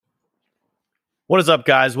What is up,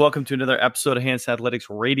 guys? Welcome to another episode of Hands Athletics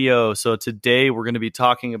Radio. So today we're going to be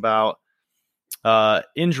talking about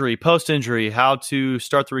injury, post-injury, how to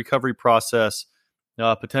start the recovery process,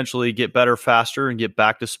 potentially get better faster and get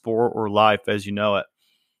back to sport or life as you know it.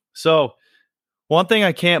 So one thing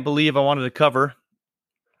I can't believe I wanted to cover,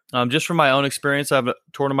 just from my own experience, I've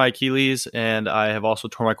torn my Achilles and I have also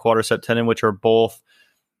torn my quadricep tendon, which are both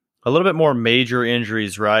a little bit more major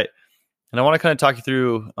injuries, right? And I want to kind of talk you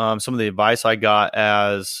through some of the advice I got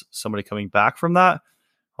as somebody coming back from that.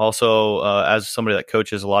 Also, as somebody that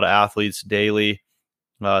coaches a lot of athletes daily,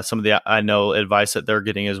 some of the I know advice that they're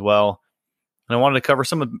getting as well. And I wanted to cover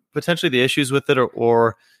some of potentially the issues with it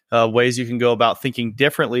or ways you can go about thinking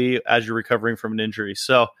differently as you're recovering from an injury.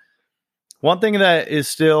 So one thing that is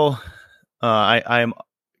still, I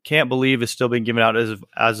can't believe is still being given out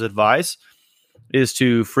as advice is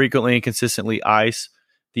to frequently and consistently ice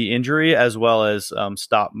the injury as well as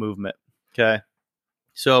stop movement. Okay.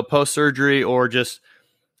 So post-surgery or just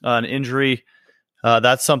an injury,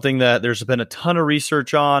 that's something that there's been a ton of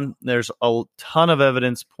research on. There's a ton of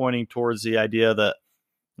evidence pointing towards the idea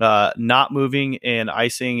that not moving and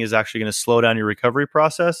icing is actually going to slow down your recovery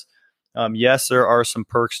process. Yes, there are some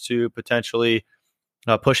perks to potentially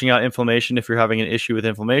pushing out inflammation if you're having an issue with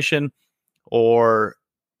inflammation, or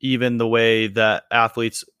even the way that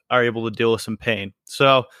athletes are able to deal with some pain.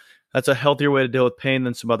 So that's a healthier way to deal with pain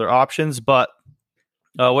than some other options. But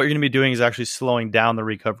what you're going to be doing is actually slowing down the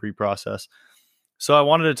recovery process. So I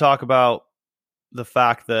wanted to talk about the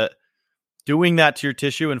fact that doing that to your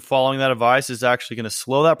tissue and following that advice is actually going to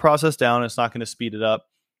slow that process down. It's not going to speed it up,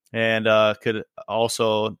 and could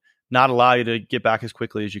also not allow you to get back as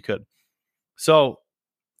quickly as you could. So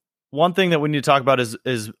one thing that we need to talk about is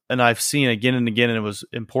and I've seen again and again, and it was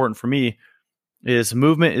important for me, is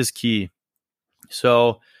movement is key.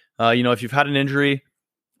 So, if you've had an injury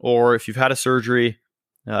or if you've had a surgery,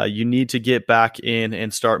 you need to get back in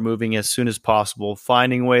and start moving as soon as possible,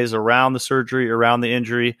 finding ways around the surgery, around the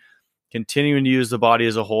injury, continuing to use the body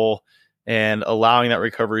as a whole, and allowing that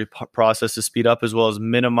recovery process to speed up, as well as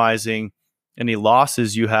minimizing any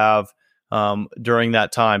losses you have during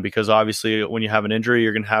that time. Because obviously when you have an injury,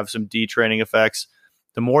 you're going to have some detraining effects.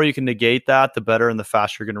 The more you can negate that, the better and the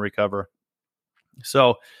faster you're going to recover.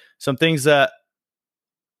 So some things that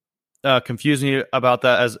confuse me about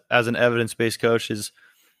that as an evidence-based coach is,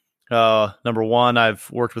 number one, I've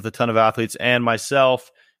worked with a ton of athletes and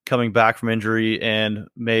myself coming back from injury and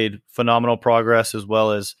made phenomenal progress, as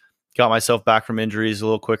well as got myself back from injuries a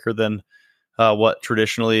little quicker than what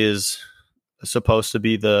traditionally is supposed to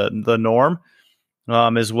be the norm,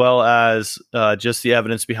 as well as just the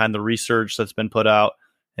evidence behind the research that's been put out,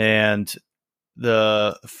 and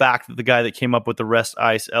the fact that the guy that came up with the rest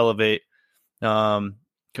ice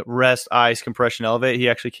compression elevate, he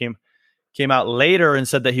actually came out later and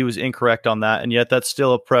said that he was incorrect on that, and yet that's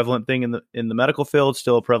still a prevalent thing in the medical field,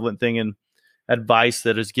 still a prevalent thing in advice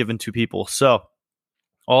that is given to people. So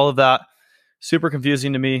all of that super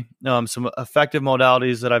confusing to me. Some effective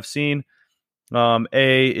modalities that I've seen,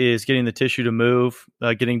 A is getting the tissue to move,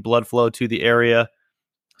 getting blood flow to the area.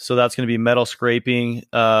 So that's going to be metal scraping,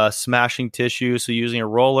 smashing tissue. So using a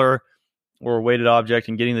roller or a weighted object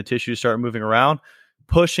and getting the tissue to start moving around,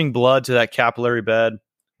 pushing blood to that capillary bed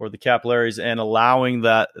or the capillaries, and allowing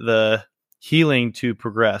the healing to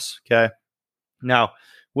progress. Okay. Now,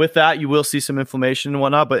 with that, you will see some inflammation and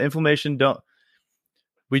whatnot, but inflammation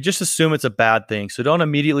we just assume it's a bad thing. So don't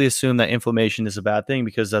immediately assume that inflammation is a bad thing,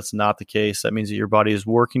 because that's not the case. That means that your body is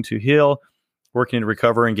working to heal, working to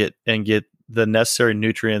recover and get the necessary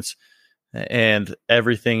nutrients and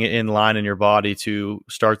everything in line in your body to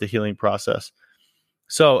start the healing process.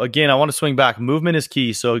 So again, I want to swing back. Movement is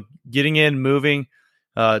key. So getting in, moving,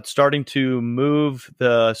 starting to move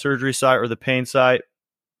the surgery site or the pain site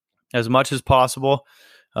as much as possible.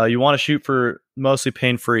 You want to shoot for mostly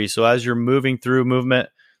pain-free. So as you're moving through movement,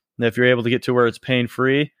 and if you're able to get to where it's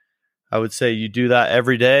pain-free, I would say you do that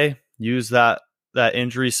every day. Use that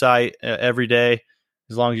injury site every day,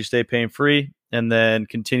 as long as you stay pain-free, and then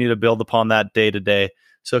continue to build upon that day to day.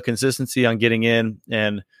 So consistency on getting in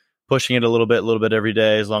and pushing it a little bit every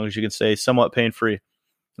day, as long as you can stay somewhat pain-free.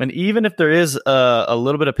 And even if there is a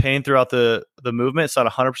little bit of pain throughout the movement, it's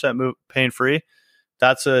not 100% pain-free.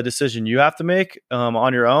 That's a decision you have to make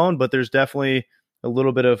on your own, but there's definitely a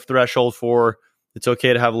little bit of threshold for it's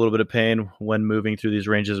okay to have a little bit of pain when moving through these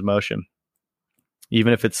ranges of motion,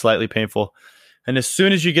 even if it's slightly painful. And as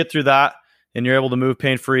soon as you get through that and you're able to move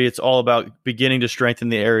pain-free, it's all about beginning to strengthen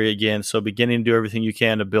the area again. So beginning to do everything you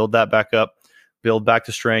can to build that back up, build back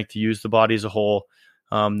the strength, to use the body as a whole.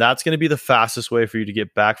 That's going to be the fastest way for you to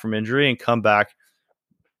get back from injury and come back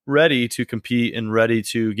ready to compete and ready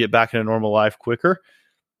to get back into normal life quicker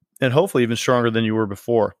and hopefully even stronger than you were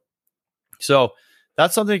before. So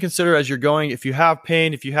that's something to consider as you're going. If you have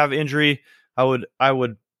pain, if you have injury, I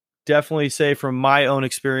would definitely say from my own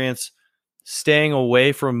experience, staying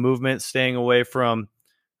away from movement, staying away from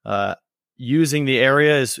using the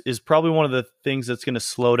area is probably one of the things that's going to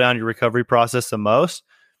slow down your recovery process the most.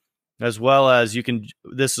 As well as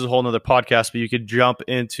this is a whole nother podcast, but you could jump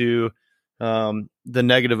into the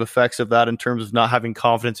negative effects of that in terms of not having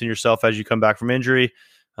confidence in yourself as you come back from injury,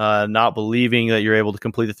 not believing that you're able to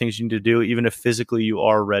complete the things you need to do, even if physically you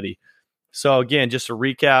are ready. So again, just to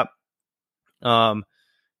recap,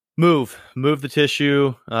 move the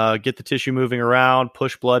tissue, get the tissue moving around,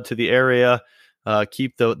 push blood to the area,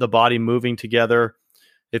 keep the body moving together.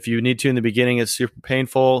 If you need to in the beginning, it's super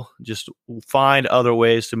painful. Just find other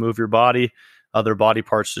ways to move your body, other body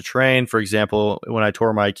parts to train. For example, when I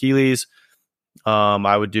tore my Achilles,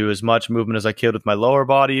 I would do as much movement as I could with my lower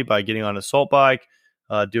body by getting on an assault bike,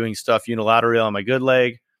 doing stuff unilaterally on my good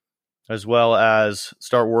leg, as well as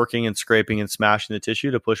start working and scraping and smashing the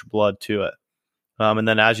tissue to push blood to it. And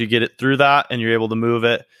then as you get it through that and you're able to move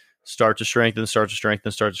it, start to strengthen.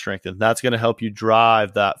 That's going to help you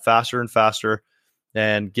drive that faster and faster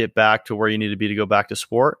and get back to where you need to be to go back to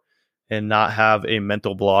sport and not have a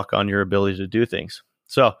mental block on your ability to do things.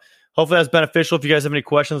 So hopefully that's beneficial. If you guys have any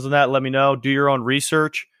questions on that, let me know. Do your own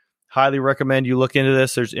research. Highly recommend you look into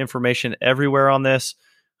this. There's information everywhere on this.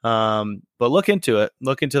 But look into it.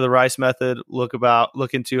 Look into the Rice method. Look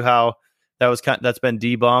into how that's been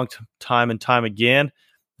debunked time and time again.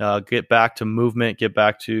 Get back to movement, get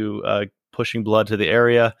back to pushing blood to the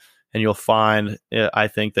area, and you'll find, I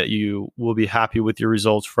think, that you will be happy with your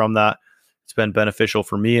results from that. It's been beneficial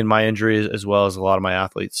for me and my injuries as well as a lot of my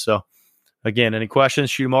athletes. So again, any questions,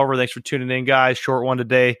 shoot them over. Thanks for tuning in, guys. Short one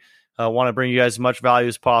today. I want to bring you guys as much value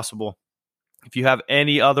as possible. If you have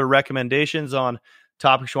any other recommendations on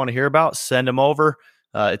topics you want to hear about, send them over.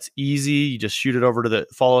 It's easy. You just shoot it over to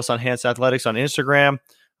follow us on Hanson Athletics on Instagram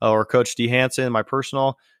or Coach D Hanson, my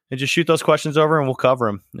personal, and just shoot those questions over and we'll cover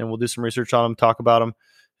them and we'll do some research on them, talk about them,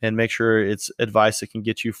 and make sure it's advice that can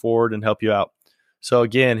get you forward and help you out. So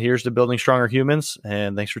again, here's to building stronger humans,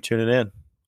 and thanks for tuning in.